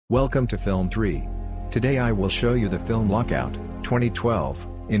Welcome to Film 3. Today I will show you the film Lockout, 2012,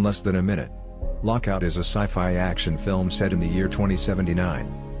 in less than a minute. Lockout is a sci-fi action film set in the year 2079,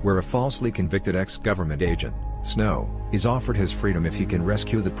 where a falsely convicted ex-government agent, Snow, is offered his freedom if he can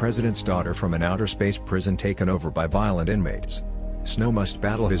rescue the president's daughter from an outer space prison taken over by violent inmates. Snow must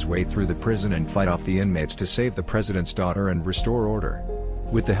battle his way through the prison and fight off the inmates to save the president's daughter and restore order.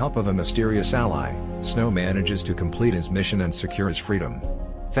 With the help of a mysterious ally, Snow manages to complete his mission and secure his freedom.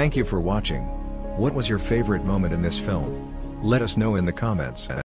 Thank you for watching. What was your favorite moment in this film? Let us know in the comments.